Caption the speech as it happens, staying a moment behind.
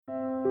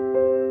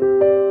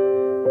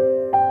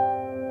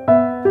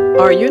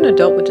Are you an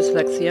adult with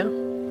dyslexia?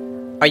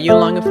 Are you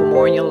longing for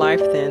more in your life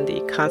than the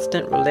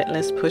constant,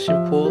 relentless push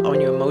and pull on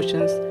your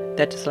emotions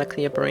that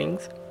dyslexia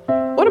brings?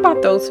 What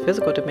about those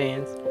physical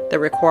demands that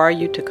require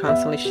you to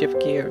constantly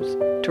shift gears,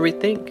 to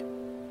rethink?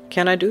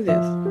 Can I do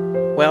this?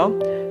 Well,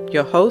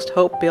 your host,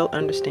 Hope Bill,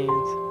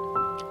 understands.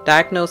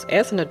 Diagnosed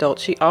as an adult,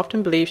 she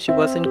often believed she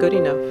wasn't good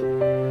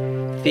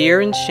enough.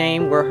 Fear and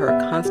shame were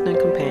her constant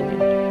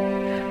companion.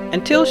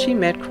 Until she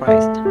met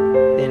Christ,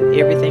 then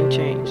everything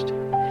changed.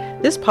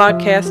 This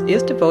podcast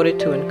is devoted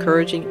to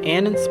encouraging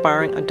and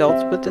inspiring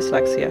adults with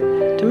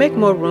dyslexia to make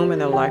more room in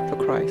their life for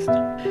Christ.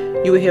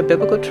 You will hear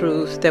biblical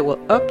truths that will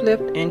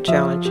uplift and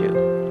challenge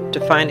you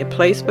to find a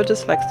place for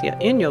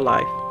dyslexia in your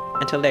life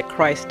and to let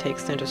Christ take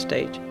center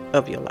stage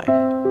of your life.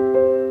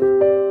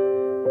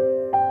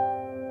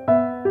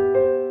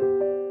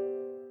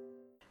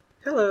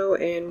 Hello,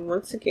 and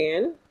once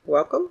again,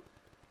 welcome.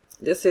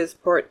 This is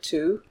part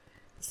 2,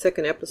 the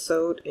second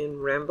episode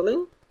in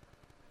Rambling.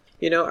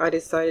 You know, I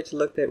decided to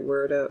look that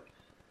word up,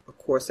 of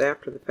course,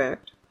 after the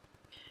fact.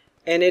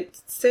 And it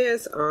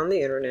says on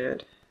the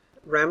internet,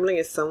 rambling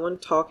is someone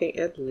talking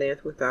at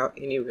length without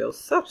any real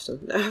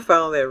substance. I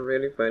found that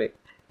really funny.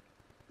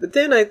 But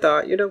then I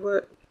thought, you know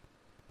what?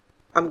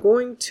 I'm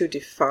going to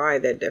defy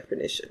that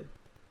definition.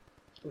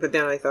 But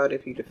then I thought,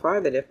 if you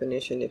defy the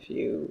definition, if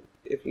you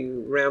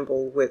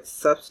ramble with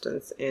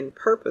substance and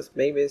purpose,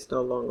 maybe it's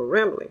no longer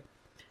rambling.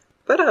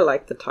 But I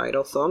like the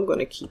title, so I'm going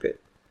to keep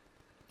it.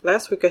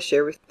 Last week I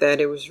shared with you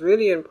that it was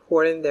really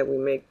important that we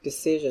make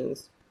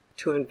decisions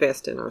to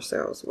invest in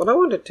ourselves. Well, I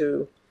wanted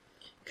to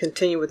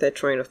continue with that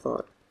train of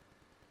thought.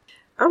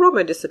 I wrote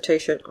my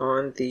dissertation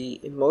on the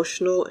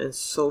emotional and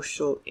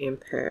social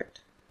impact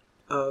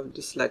of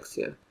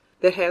dyslexia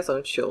that has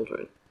on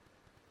children.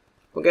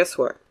 Well, guess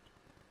what?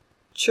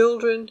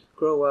 Children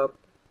grow up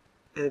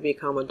and they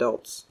become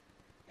adults.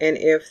 And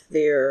if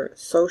their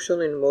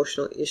social and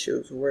emotional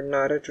issues were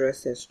not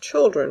addressed as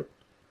children,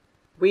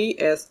 we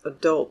as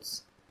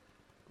adults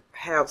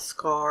have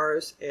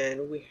scars,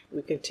 and we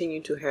continue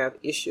to have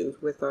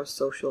issues with our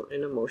social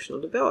and emotional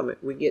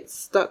development. We get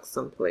stuck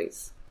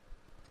someplace.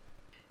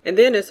 And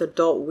then as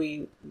adult,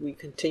 we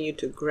continue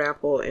to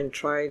grapple and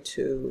try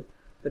to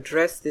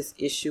address this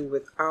issue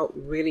without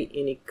really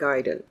any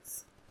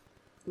guidance.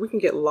 We can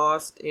get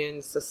lost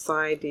in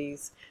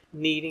society's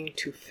needing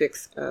to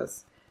fix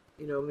us,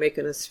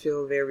 making us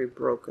feel very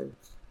broken.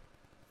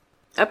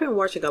 I've been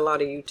watching a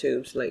lot of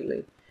YouTubes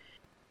lately.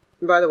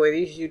 By the way,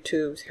 these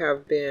YouTubes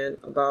have been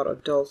about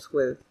adults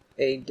with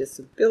a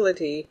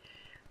disability,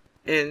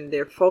 and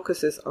their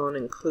focus is on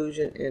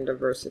inclusion and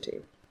diversity.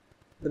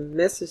 The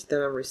message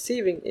that I'm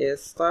receiving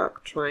is,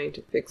 stop trying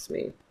to fix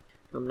me.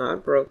 I'm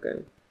not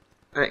broken.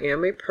 I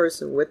am a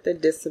person with a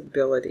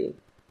disability.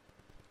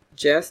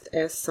 Just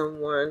as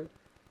someone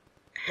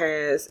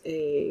has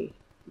a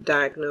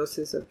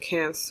diagnosis of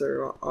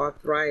cancer or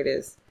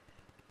arthritis,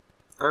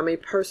 I'm a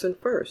person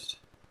first.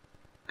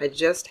 I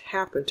just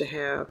happen to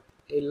have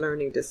a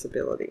learning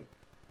disability.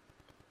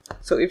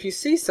 So if you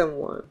see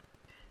someone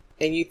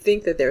and you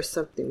think that there's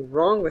something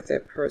wrong with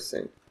that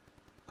person,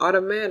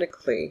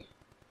 automatically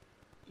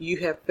you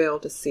have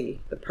failed to see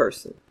the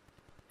person.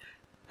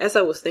 As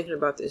I was thinking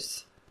about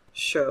this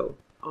show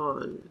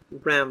on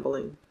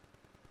Rambling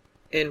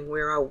and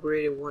where I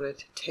really wanted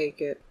to take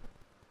it,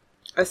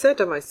 I said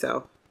to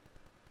myself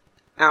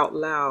out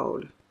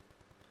loud,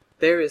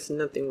 there is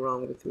nothing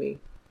wrong with me.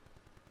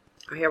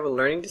 I have a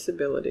learning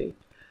disability.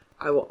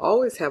 I will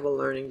always have a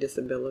learning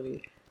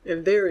disability,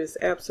 and there is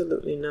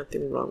absolutely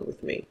nothing wrong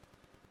with me.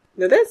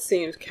 Now that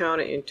seems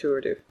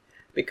counterintuitive,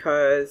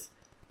 because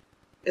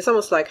it's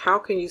almost like, how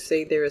can you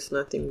say there is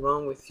nothing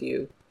wrong with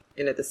you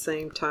and at the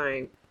same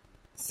time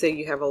say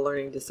you have a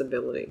learning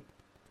disability?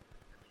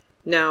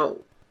 Now,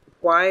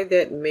 why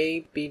that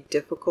may be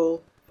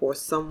difficult for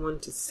someone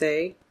to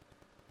say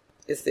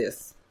is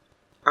this.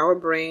 Our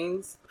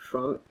brains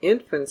from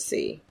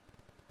infancy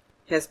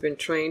has been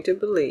trained to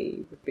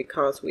believe,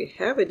 because we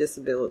have a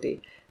disability,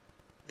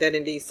 that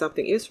indeed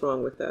something is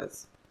wrong with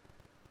us.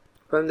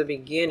 From the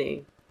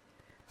beginning,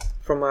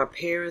 from our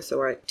parents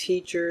or our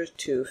teachers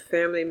to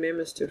family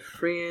members to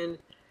friends,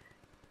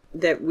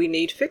 that we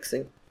need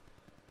fixing.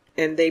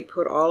 And they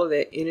put all of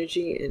their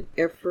energy and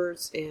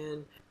efforts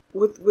and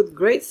with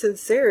great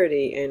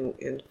sincerity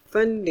and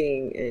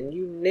funding and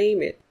you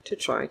name it to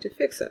try to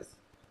fix us.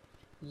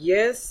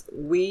 Yes,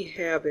 we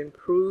have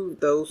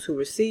improved those who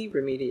receive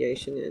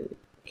remediation and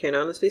can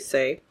honestly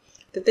say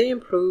that they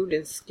improved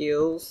in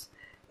skills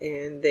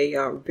and they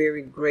are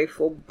very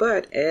grateful.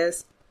 But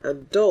as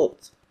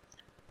adults,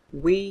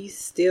 we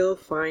still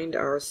find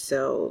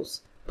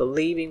ourselves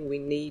believing we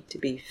need to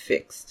be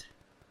fixed.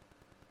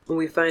 And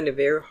we find it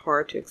very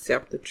hard to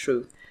accept the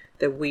truth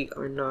that we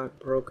are not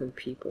broken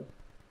people.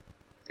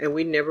 And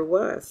we never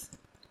was.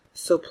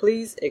 So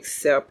please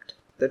accept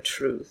the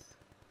truth.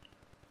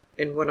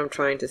 And what I'm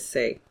trying to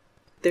say,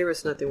 there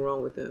is nothing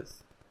wrong with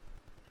us.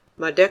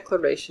 My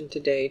declaration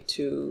today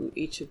to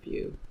each of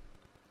you,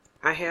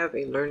 I have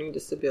a learning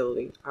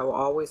disability. I will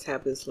always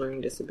have this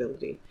learning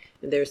disability,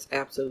 and there's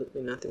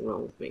absolutely nothing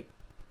wrong with me.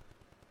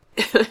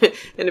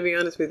 And to be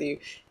honest with you,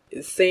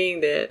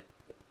 saying that,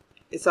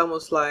 it's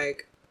almost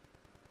like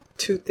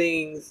two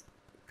things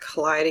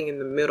colliding in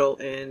the middle.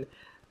 And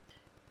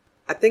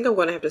I think I'm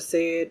going to have to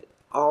say it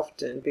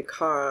often,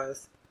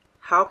 because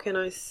how can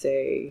I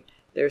say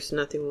there's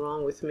nothing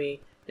wrong with me,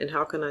 and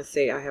how can I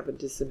say I have a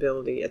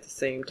disability at the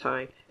same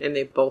time? And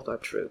they both are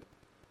true.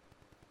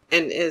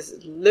 And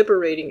as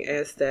liberating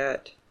as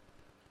that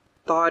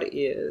thought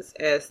is,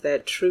 as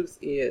that truth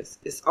is,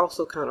 it's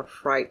also kind of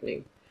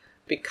frightening,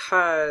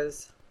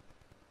 because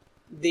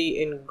the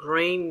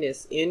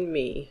ingrainedness in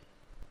me,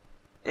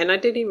 and I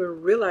didn't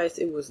even realize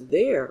it was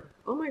there.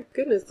 Oh my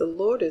goodness, the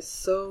Lord is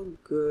so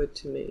good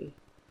to me.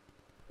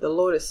 The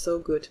Lord is so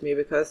good to me,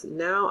 because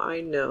now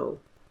I know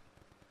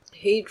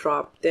He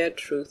dropped that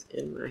truth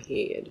in my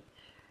head.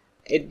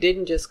 It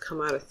didn't just come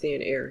out of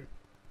thin air.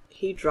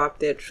 He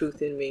dropped that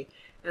truth in me.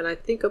 And I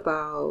think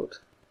about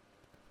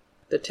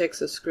the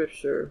text of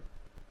scripture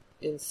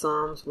in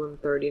Psalms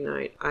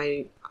 139.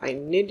 I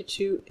knitted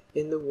you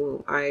in the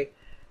womb. I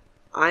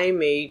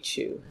made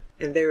you,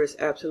 and there is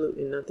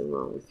absolutely nothing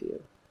wrong with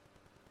you.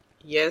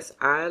 Yes,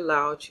 I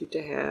allowed you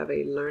to have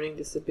a learning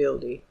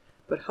disability,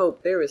 but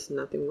hope, there is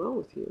nothing wrong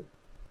with you.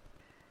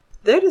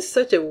 That is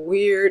such a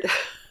weird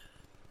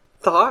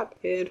thought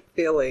and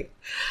feeling.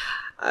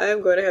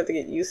 I'm going to have to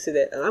get used to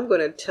that, and I'm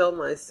going to tell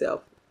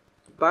myself,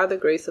 by the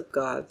grace of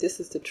God, this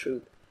is the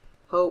truth.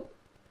 Hope,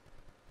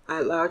 I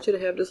allowed you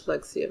to have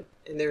dyslexia,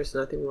 and there's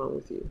nothing wrong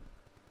with you.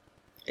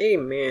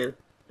 Amen.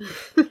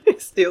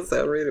 It still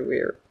sounds really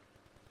weird.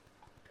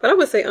 But I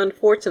would say,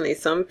 unfortunately,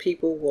 some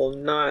people will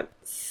not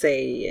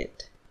say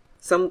it.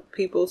 Some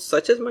people,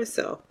 such as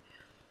myself,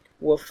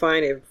 will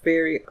find it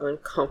very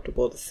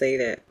uncomfortable to say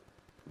that.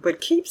 But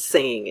keep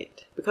saying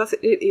it, because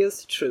it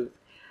is the truth.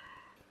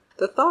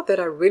 The thought that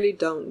I really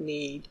don't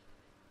need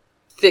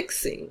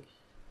fixing,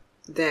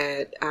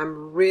 that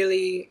I'm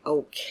really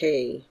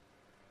okay,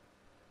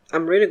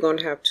 I'm really going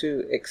to have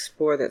to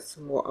explore that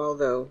some more,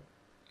 although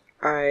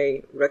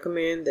I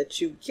recommend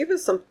that you give it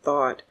some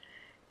thought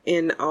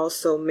in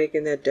also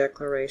making that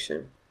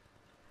declaration.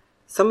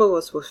 Some of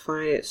us will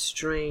find it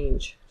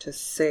strange to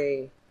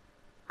say,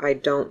 I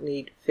don't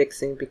need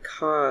fixing,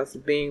 because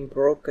being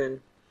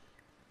broken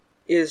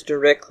is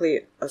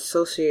directly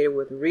associated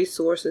with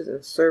resources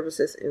and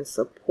services and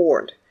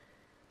support.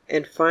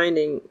 And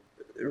finding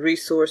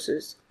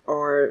resources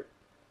are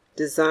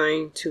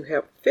designed to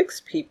help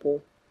fix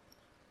people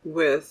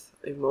with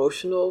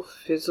emotional,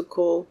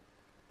 physical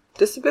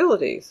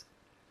disabilities.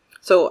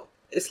 So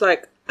it's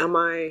like,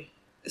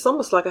 it's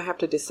almost like I have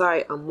to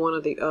decide I'm one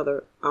or the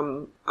other.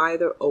 I'm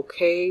either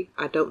okay,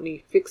 I don't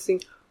need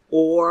fixing,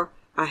 or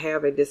I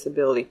have a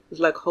disability. It's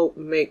like Hope,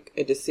 make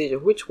a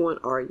decision. Which one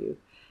are you?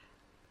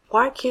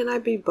 Why can't I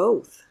be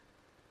both?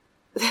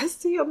 That's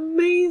the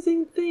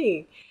amazing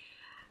thing.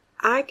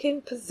 I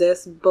can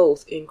possess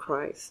both in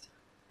Christ.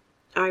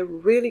 I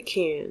really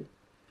can.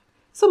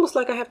 It's almost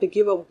like I have to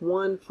give up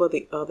one for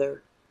the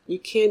other. You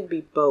can't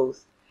be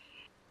both.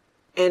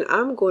 And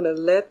I'm going to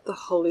let the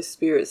Holy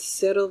Spirit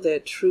settle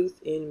that truth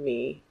in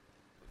me.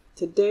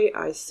 Today,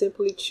 I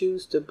simply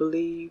choose to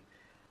believe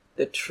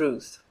the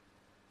truth.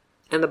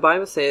 And the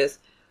Bible says,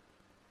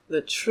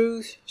 the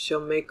truth shall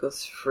make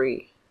us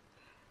free.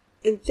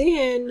 And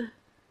then,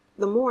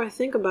 the more I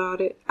think about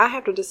it, I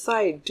have to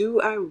decide, do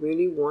I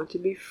really want to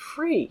be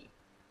free?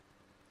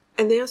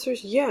 And the answer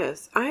is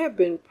yes. I have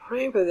been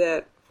praying for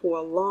that for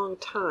a long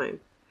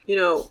time. You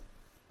know,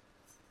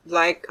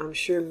 like I'm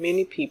sure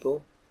many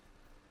people,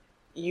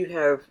 you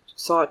have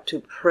sought to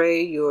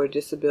pray your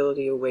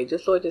disability away.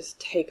 Just Lord,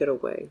 just take it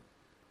away.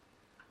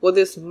 Well,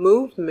 this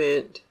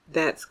movement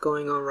that's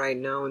going on right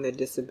now in the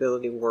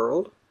disability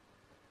world,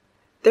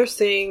 they're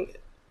saying,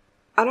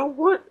 I don't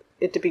want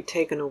it to be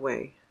taken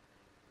away.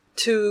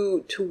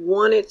 To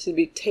want it to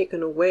be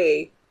taken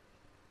away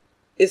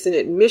is an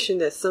admission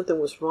that something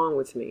was wrong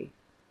with me.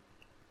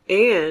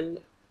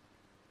 And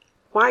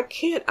why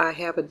can't I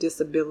have a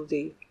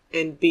disability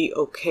and be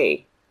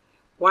okay?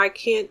 Why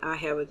can't I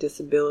have a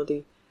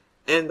disability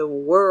and the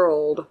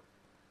world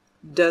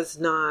does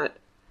not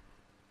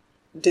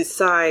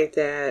decide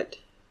that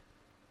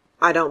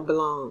I don't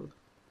belong?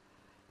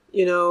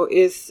 You know,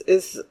 it's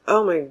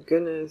oh my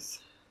goodness.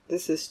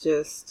 This is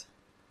just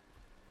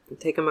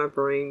taking my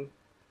brain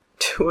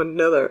to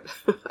another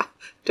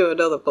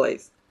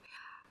place.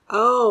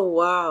 Oh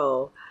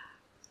wow.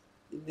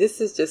 This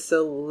is just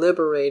so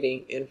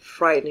liberating and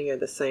frightening at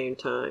the same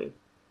time.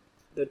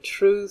 The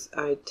truth,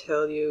 I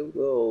tell you,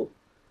 will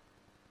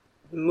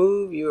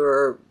move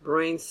your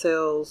brain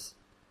cells.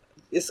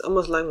 It's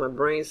almost like my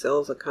brain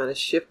cells are kind of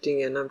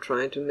shifting and I'm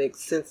trying to make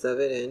sense of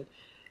it. And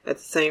at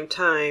the same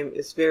time,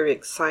 it's very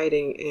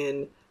exciting.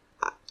 And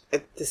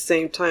at the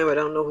same time, I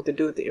don't know what to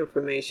do with the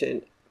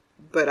information.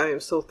 But I am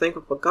so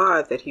thankful for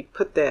God that He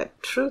put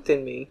that truth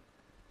in me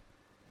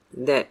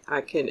that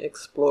I can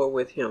explore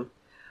with Him.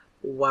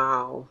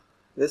 Wow,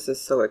 this is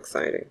so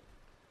exciting.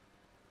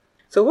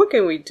 So what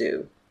can we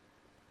do?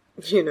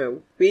 You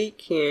know, we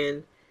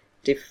can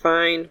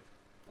define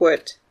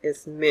what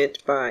is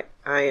meant by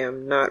I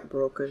am not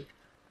broken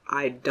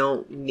I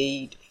don't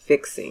need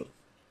fixing.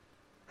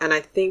 And I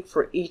think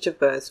for each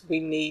of us, we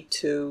need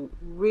to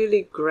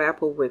really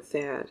grapple with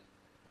that.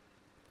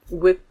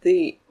 With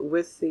the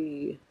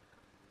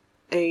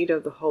aid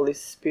of the Holy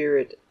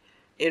Spirit,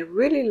 and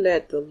really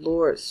let the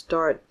Lord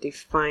start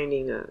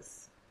defining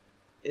us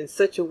in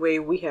such a way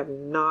we have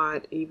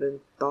not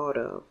even thought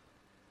of.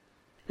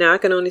 Now, I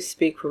can only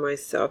speak for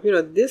myself.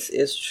 This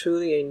is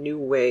truly a new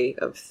way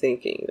of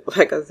thinking.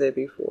 Like I said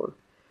before,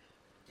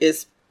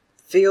 it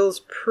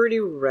feels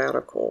pretty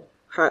radical.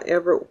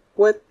 However,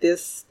 what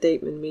this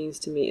statement means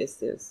to me is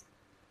this.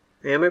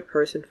 I am a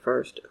person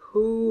first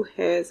who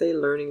has a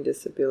learning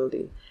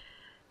disability.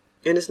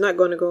 And it's not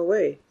going to go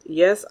away.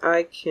 Yes,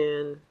 I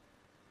can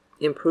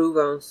improve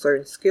on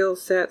certain skill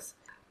sets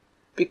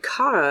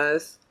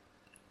because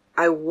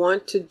I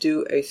want to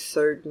do a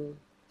certain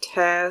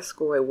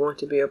task, or I want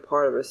to be a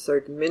part of a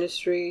certain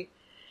ministry.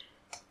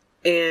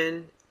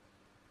 And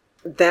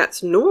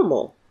that's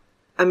normal.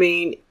 I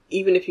mean,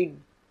 even if you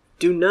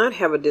do not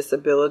have a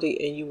disability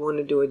and you want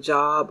to do a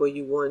job, or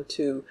you want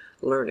to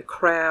learn a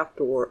craft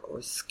or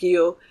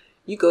skill,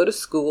 you go to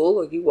school,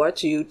 or you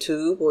watch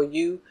YouTube, or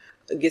you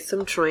get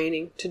some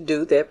training to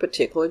do that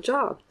particular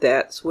job.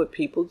 That's what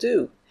people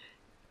do.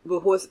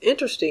 But what's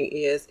interesting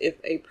is if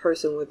a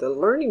person with a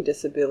learning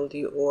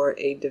disability or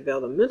a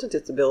developmental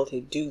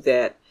disability do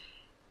that,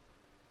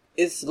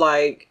 it's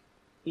like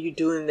you're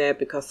doing that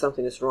because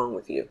something is wrong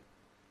with you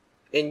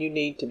and you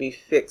need to be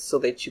fixed so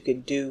that you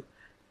can do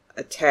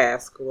a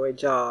task or a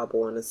job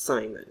or an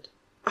assignment.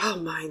 Oh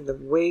my, the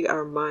way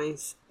our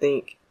minds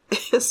think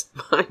is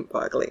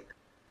mind-boggling.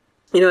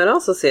 It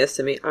also says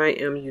to me, I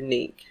am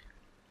unique.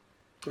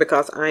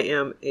 Because I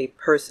am a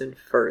person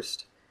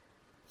first.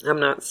 I'm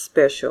not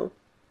special.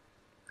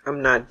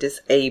 I'm not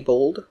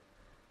disabled.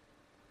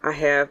 I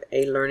have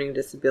a learning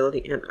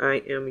disability and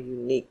I am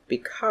unique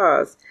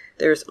because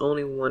there's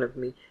only one of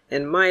me.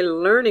 And my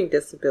learning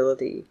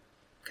disability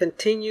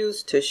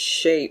continues to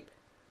shape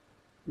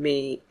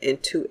me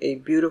into a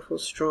beautiful,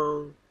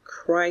 strong,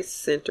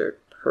 Christ-centered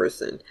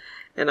person.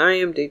 And I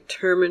am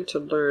determined to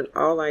learn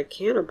all I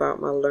can about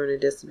my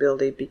learning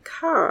disability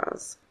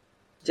because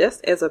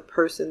just as a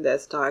person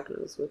that's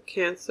diagnosed with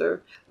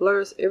cancer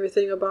learns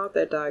everything about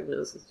that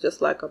diagnosis,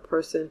 just like a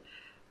person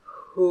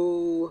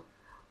who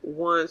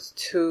wants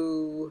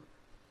to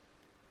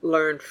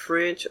learn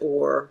French,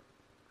 or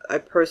a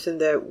person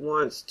that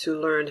wants to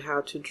learn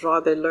how to draw,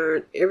 they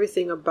learn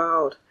everything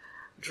about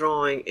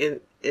drawing,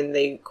 and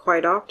they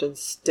quite often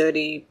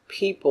study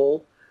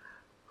people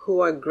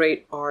who are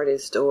great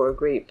artists or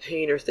great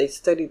painters. They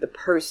study the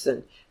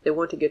person. They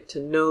want to get to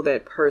know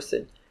that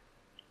person.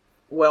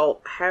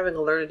 Well, having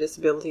a learning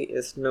disability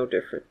is no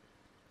different.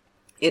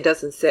 It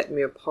doesn't set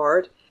me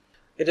apart.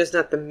 It is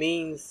not the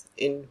means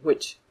in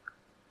which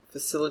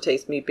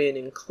facilitates me being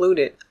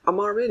included. I'm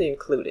already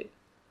included.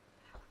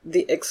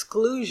 The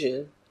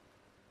exclusion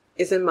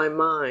is in my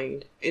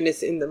mind, and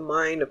it's in the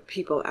mind of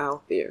people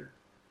out there.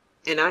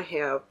 And I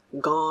have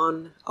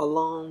gone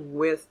along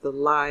with the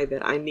lie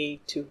that I need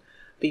to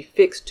be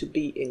fixed to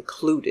be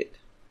included.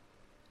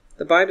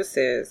 The Bible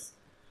says,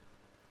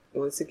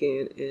 once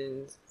again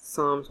in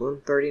Psalms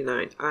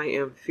 139, I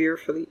am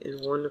fearfully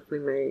and wonderfully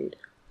made.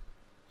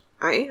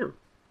 I am.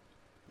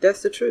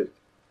 That's the truth.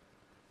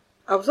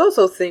 I was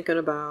also thinking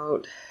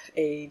about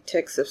a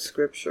text of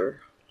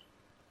scripture.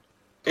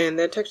 And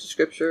that text of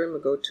scripture, I'm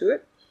going to go to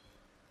it.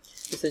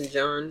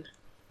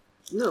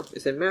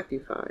 It's in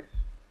Matthew 5.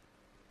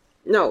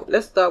 No,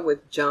 let's start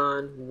with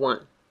John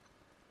 1.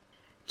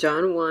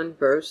 John 1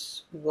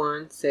 verse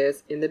 1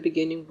 says, in the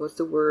beginning was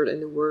the Word,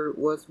 and the Word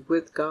was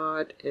with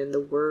God, and the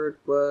Word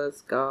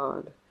was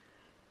God.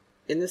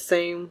 And the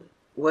same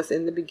was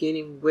in the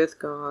beginning with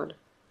God.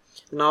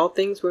 And all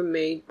things were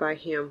made by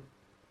him.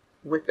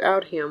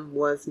 Without him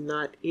was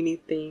not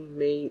anything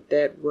made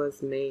that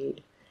was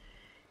made.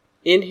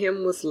 In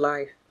him was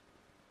life,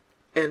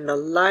 and the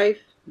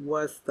life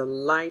was the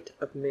light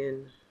of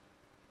men.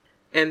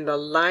 And the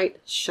light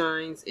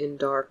shines in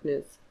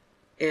darkness,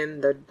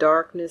 and the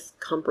darkness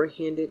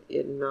comprehended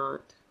it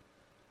not.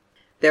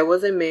 There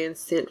was a man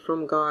sent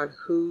from God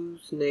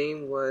whose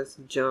name was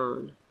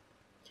John.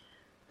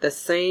 The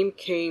same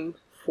came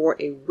for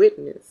a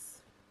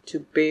witness, to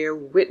bear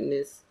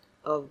witness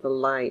of the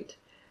light,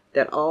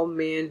 that all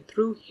men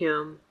through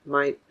him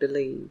might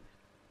believe.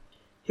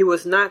 He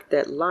was not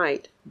that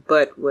light,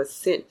 but was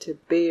sent to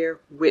bear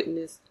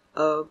witness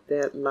of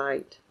that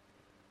light.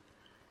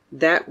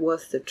 That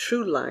was the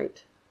true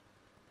light,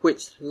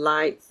 which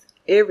lights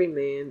every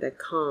man that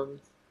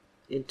comes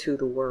into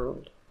the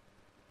world.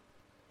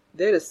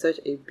 That is such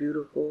a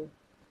beautiful,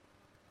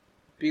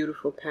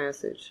 beautiful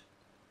passage.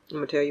 I'm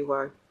going to tell you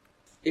why.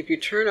 If you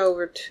turn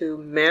over to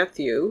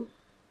Matthew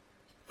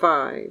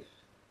 5,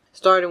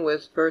 starting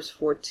with verse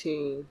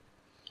 14,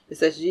 it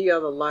says, ye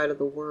are the light of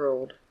the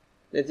world.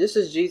 Now this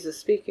is Jesus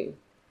speaking.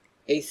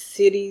 A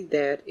city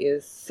that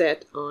is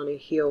set on a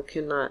hill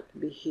cannot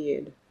be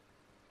hid.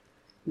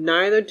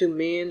 Neither do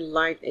men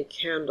light a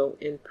candle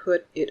and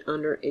put it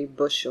under a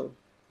bushel,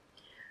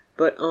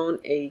 but on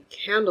a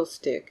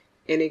candlestick,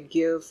 and it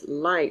gives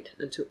light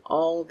unto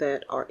all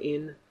that are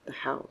in the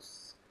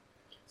house.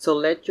 So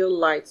let your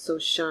light so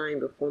shine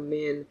before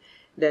men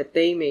that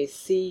they may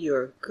see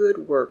your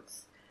good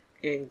works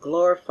and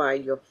glorify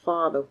your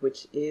Father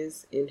which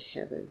is in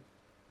heaven.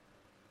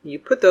 You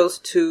put those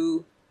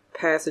two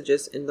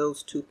passages and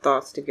those two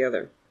thoughts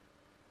together.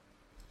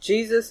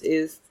 Jesus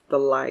is the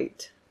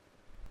light.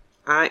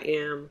 I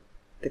am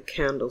the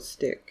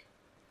candlestick.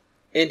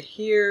 And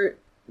here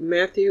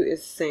Matthew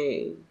is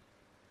saying,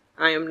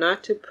 I am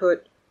not to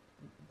put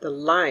the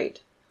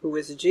light, who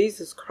is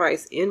Jesus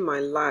Christ, in my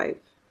life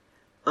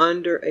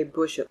under a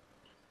bushel.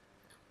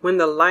 When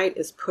the light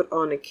is put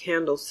on a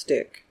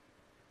candlestick,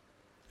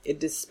 it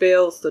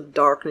dispels the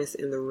darkness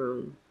in the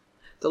room.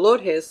 The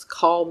Lord has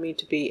called me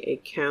to be a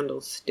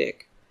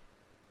candlestick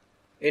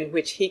in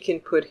which He can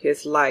put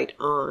His light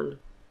on.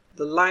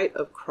 The light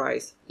of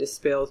Christ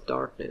dispels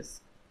darkness.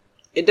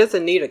 It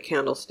doesn't need a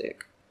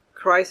candlestick.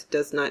 Christ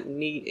does not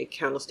need a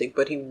candlestick,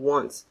 but He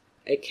wants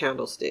a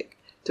candlestick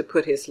to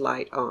put His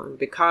light on.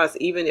 Because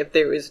even if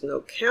there is no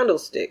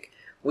candlestick,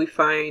 we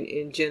find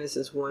in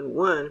Genesis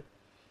 1:1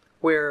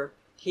 where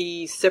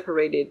He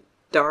separated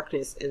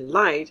darkness and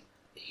light,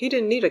 He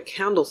didn't need a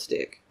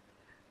candlestick,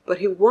 but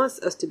He wants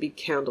us to be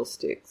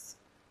candlesticks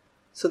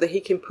so that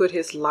He can put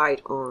His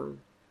light on.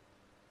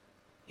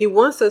 He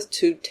wants us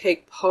to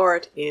take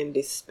part in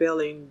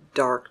dispelling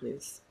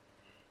darkness.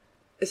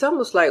 It's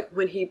almost like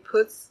when He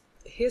puts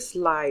His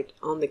light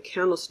on the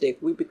candlestick,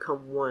 we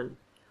become one.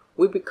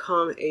 We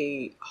become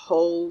a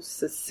whole,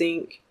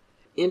 succinct,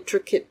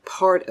 intricate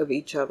part of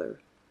each other.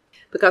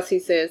 Because He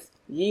says,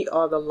 ye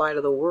are the light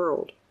of the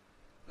world.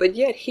 But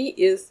yet He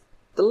is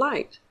the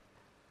light.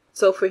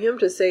 So for Him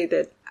to say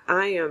that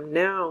I am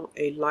now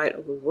a light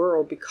of the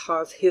world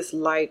because His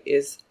light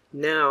is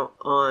now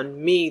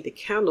on me, the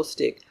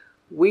candlestick,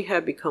 we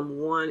have become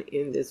one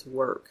in this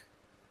work.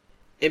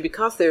 And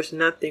because there's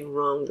nothing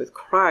wrong with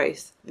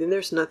Christ, then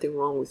there's nothing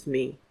wrong with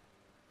me.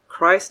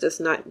 Christ does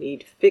not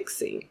need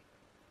fixing.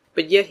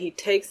 But yet He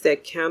takes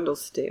that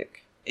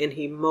candlestick and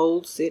He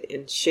molds it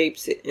and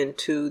shapes it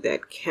into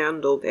that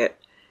candle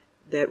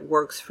that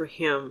works for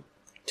Him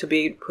to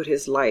be able to put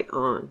His light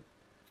on.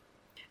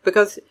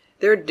 Because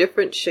there are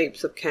different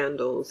shapes of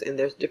candles, and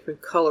there's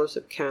different colors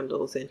of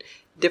candles, and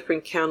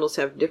different candles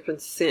have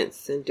different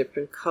scents and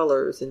different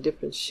colors and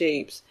different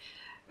shapes.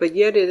 But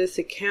yet it is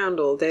a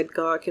candle that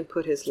God can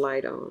put His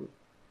light on.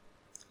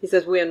 He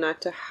says we are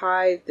not to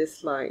hide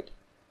this light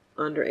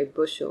under a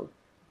bushel,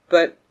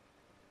 but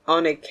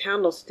on a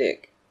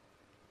candlestick,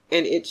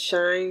 and it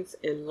shines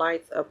and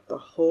lights up the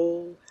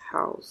whole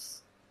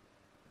house.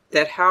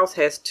 That house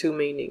has two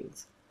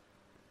meanings.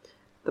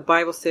 The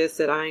Bible says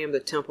that I am the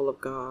temple of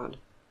God,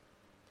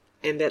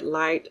 and that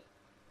light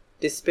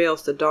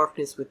dispels the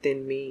darkness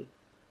within me.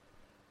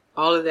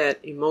 All of that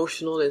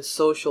emotional and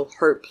social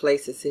hurt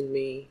places in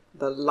me,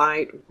 the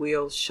light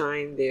will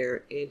shine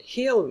there and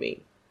heal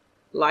me.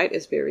 Light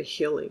is very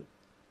healing.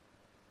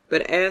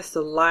 But as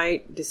the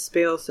light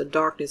dispels the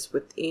darkness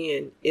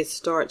within, it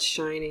starts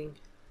shining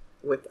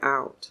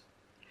without.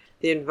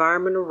 The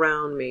environment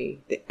around me,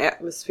 the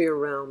atmosphere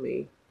around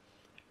me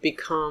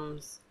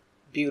becomes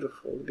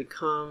beautiful. It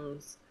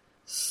becomes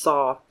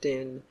soft,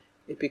 and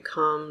it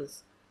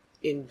becomes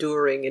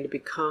enduring, and it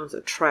becomes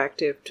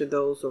attractive to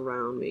those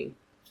around me.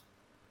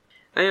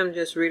 I am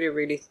just really,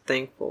 really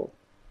thankful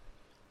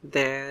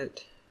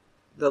that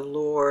the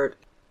Lord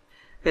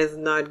has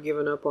not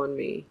given up on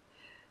me.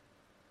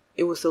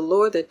 It was the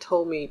Lord that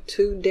told me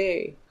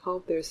today,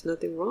 hope there's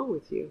nothing wrong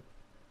with you.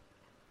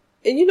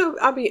 And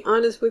I'll be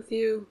honest with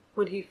you,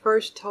 when He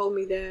first told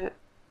me that,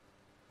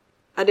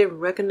 I didn't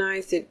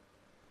recognize it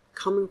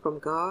coming from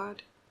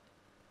God.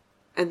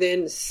 And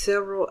then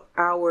several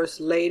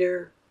hours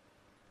later,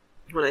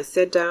 when I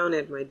sat down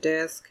at my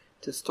desk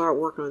to start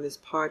working on this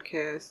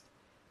podcast,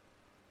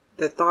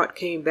 the thought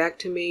came back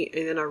to me,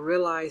 and then I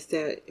realized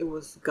that it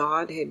was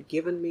God had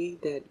given me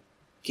that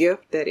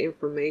gift, that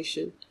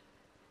information,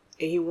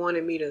 and He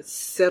wanted me to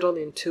settle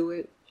into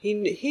it.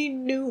 He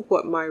knew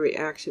what my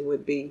reaction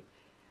would be,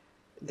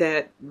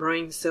 that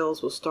brain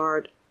cells will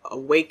start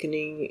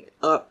awakening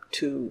up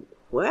to,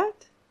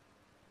 what?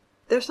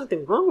 There's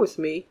something wrong with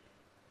me.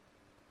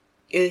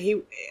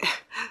 And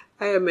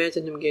I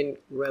imagine Him getting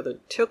rather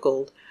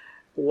tickled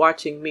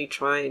watching me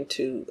trying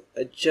to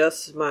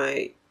adjust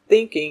my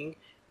thinking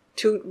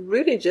to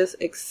really just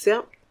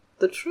accept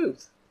the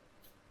truth.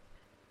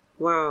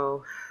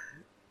 Wow.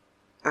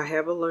 I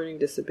have a learning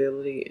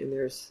disability, and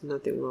there's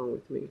nothing wrong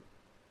with me.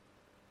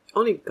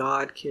 Only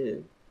God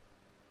can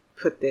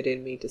put that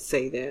in me to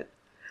say that.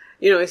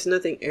 It's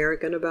nothing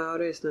arrogant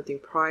about it. It's nothing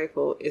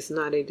prideful. It's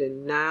not a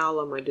denial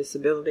of my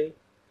disability.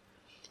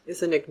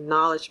 It's an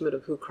acknowledgement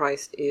of who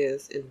Christ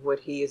is and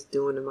what He is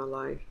doing in my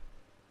life.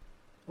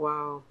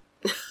 Wow.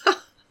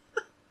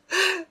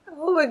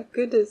 Oh my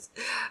goodness.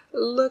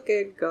 Look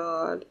at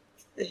God.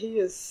 He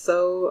is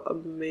so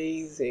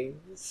amazing.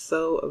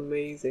 So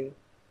amazing.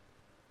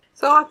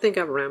 So I think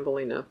I've rambled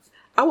enough.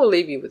 I will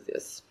leave you with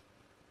this.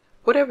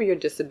 Whatever your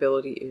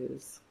disability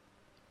is,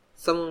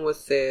 someone was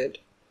said,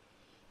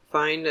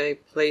 find a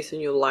place in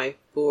your life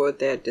for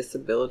that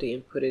disability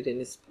and put it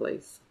in its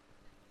place.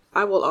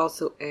 I will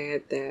also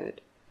add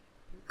that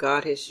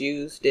God has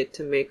used it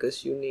to make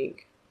us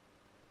unique.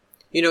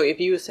 You know, if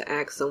you was to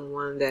ask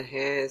someone that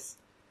has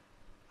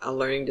a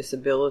learning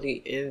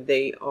disability and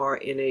they are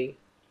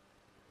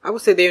I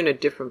would say they're in a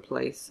different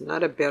place,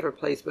 not a better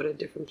place, but a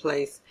different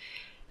place.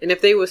 And if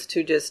they was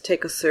to just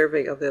take a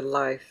survey of their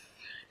life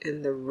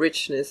and the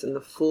richness and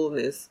the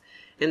fullness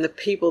and the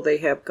people they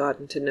have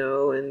gotten to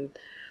know and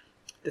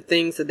the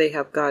things that they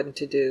have gotten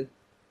to do,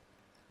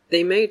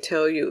 they may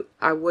tell you,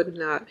 I would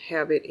not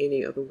have it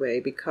any other way,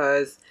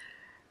 because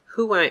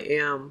who I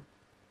am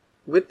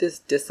with this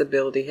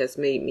disability has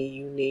made me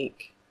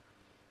unique.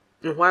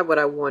 And why would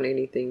I want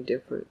anything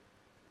different?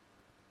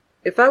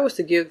 If I was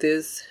to give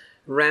this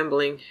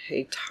rambling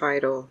a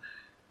title,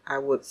 I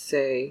would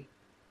say,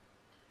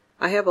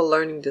 I have a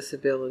learning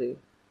disability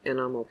and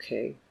I'm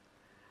okay.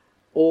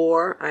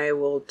 Or I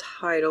will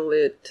title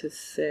it to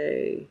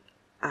say,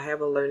 I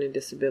have a learning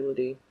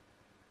disability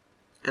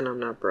and I'm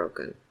not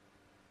broken.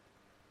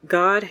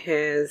 God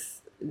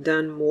has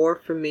done more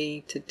for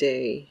me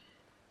today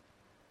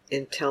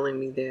in telling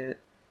me that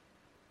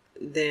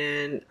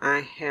than I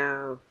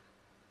have,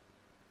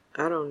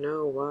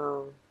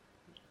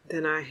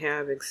 than I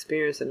have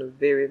experienced in a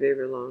very,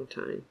 very long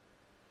time.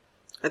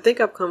 I think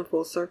I've come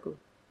full circle.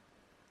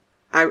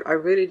 I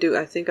really do.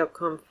 I think I've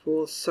come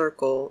full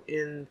circle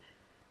in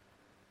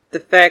the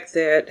fact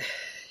that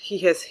He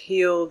has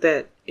healed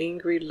that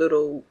angry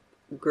little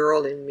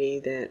girl in me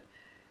that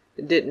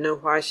didn't know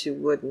why she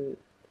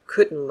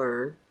couldn't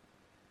learn,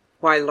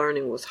 why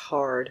learning was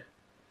hard,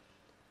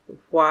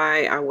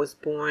 why I was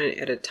born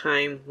at a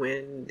time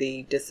when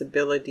the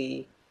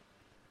disability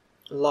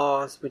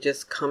laws were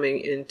just coming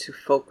into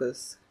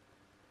focus.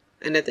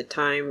 And at the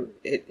time,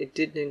 it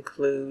didn't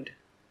include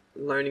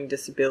learning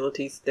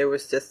disabilities. There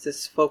was just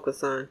this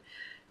focus on,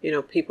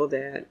 people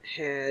that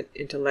had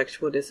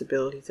intellectual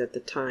disabilities at the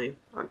time.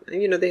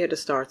 They had to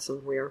start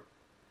somewhere.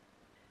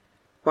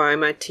 Why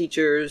my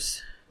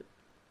teachers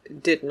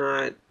did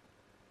not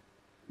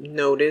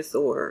notice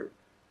or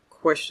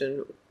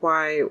question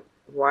why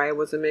I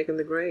wasn't making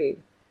the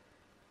grade,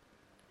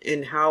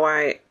 and how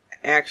I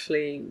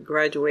actually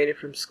graduated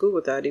from school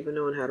without even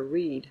knowing how to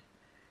read.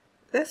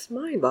 That's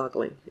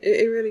mind-boggling.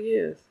 It really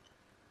is.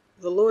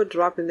 The Lord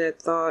dropping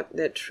that thought,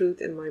 that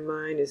truth in my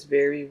mind is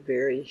very,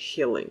 very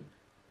healing.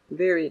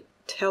 Very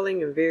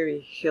telling and very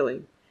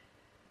healing.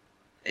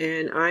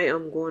 And I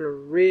am going to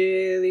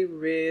really,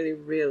 really,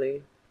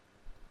 really,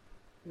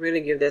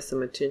 really give that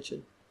some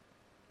attention.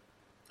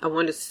 I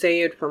want to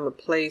say it from a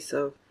place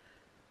of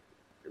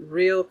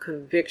real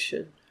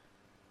conviction.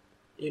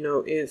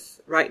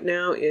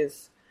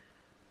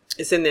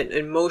 It's in that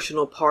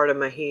emotional part of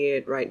my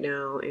head right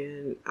now,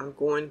 and I'm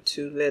going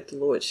to let the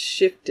Lord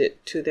shift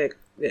it to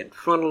that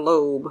frontal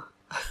lobe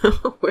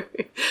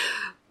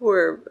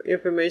where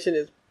information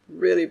is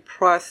really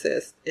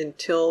processed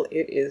until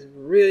it is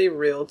really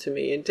real to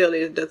me, until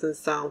it doesn't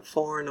sound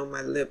foreign on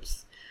my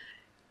lips,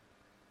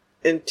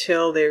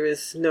 until there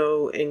is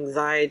no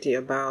anxiety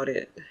about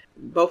it.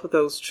 Both of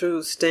those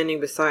truths standing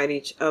beside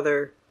each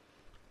other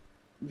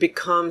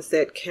becomes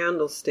that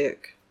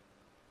candlestick.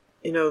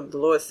 The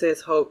Lord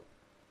says, Hope,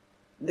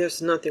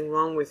 there's nothing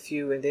wrong with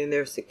you. And then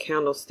there's a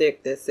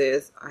candlestick that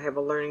says, I have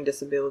a learning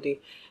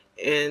disability.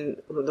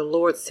 And the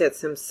Lord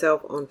sets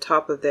Himself on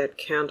top of that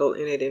candle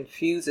and it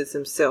infuses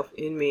Himself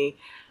in me.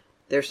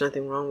 There's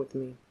nothing wrong with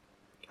me.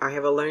 I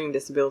have a learning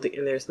disability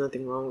and there's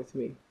nothing wrong with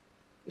me.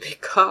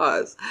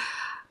 Because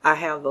I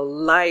have the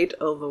light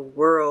of the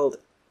world,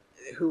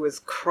 who is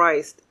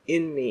Christ,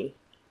 in me.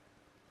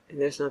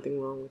 And there's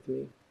nothing wrong with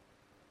me.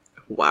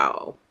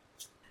 Wow.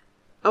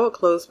 I will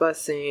close by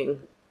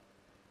saying,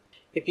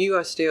 if you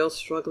are still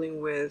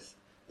struggling with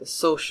the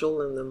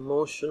social and the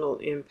emotional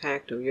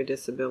impact of your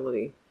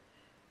disability,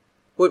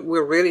 what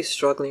we're really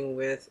struggling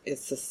with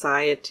is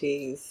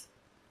society's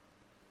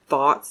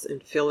thoughts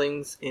and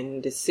feelings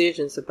and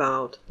decisions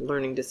about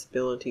learning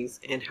disabilities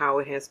and how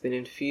it has been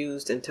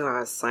infused into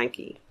our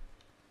psyche.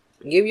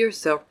 Give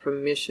yourself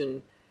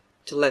permission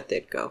to let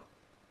that go.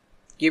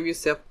 Give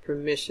yourself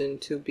permission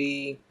to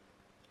be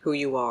who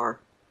you are.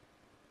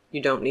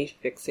 You don't need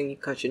fixing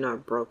because you're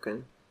not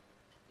broken.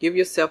 Give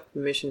yourself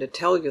permission to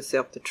tell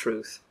yourself the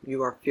truth.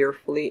 You are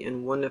fearfully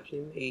and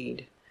wonderfully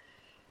made.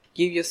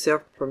 Give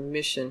yourself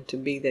permission to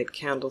be that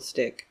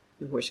candlestick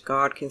in which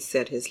God can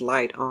set His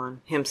light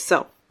on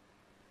Himself.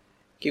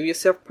 Give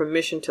yourself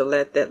permission to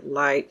let that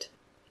light,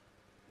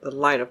 the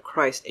light of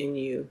Christ in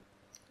you,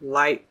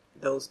 light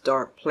those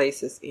dark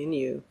places in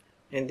you,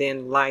 and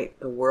then light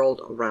the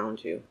world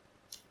around you.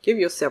 Give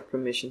yourself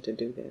permission to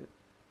do that.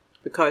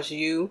 Because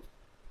you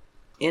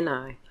and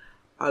I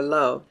are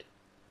loved,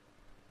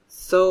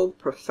 so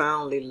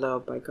profoundly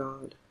loved by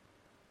God.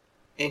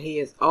 And He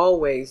has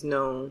always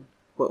known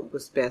what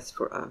was best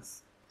for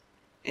us.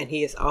 And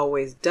He has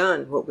always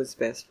done what was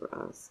best for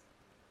us.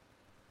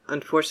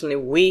 Unfortunately,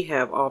 we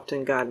have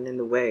often gotten in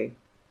the way.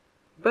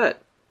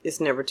 But it's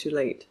never too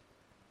late.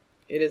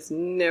 It is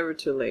never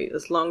too late.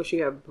 As long as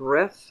you have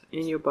breath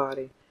in your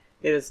body,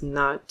 It is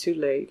not too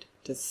late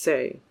to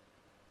say,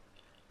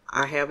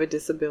 I have a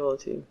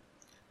disability.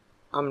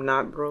 I'm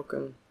not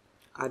broken.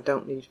 I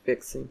don't need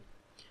fixing,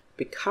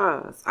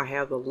 because I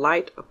have the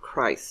light of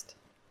Christ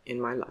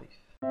in my life.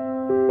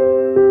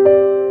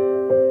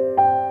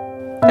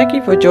 Thank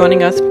you for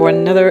joining us for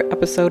another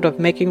episode of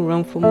Making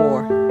Room for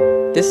More.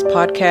 This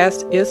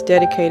podcast is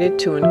dedicated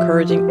to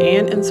encouraging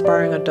and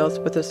inspiring adults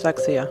with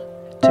dyslexia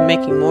to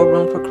making more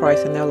room for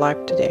Christ in their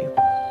life today.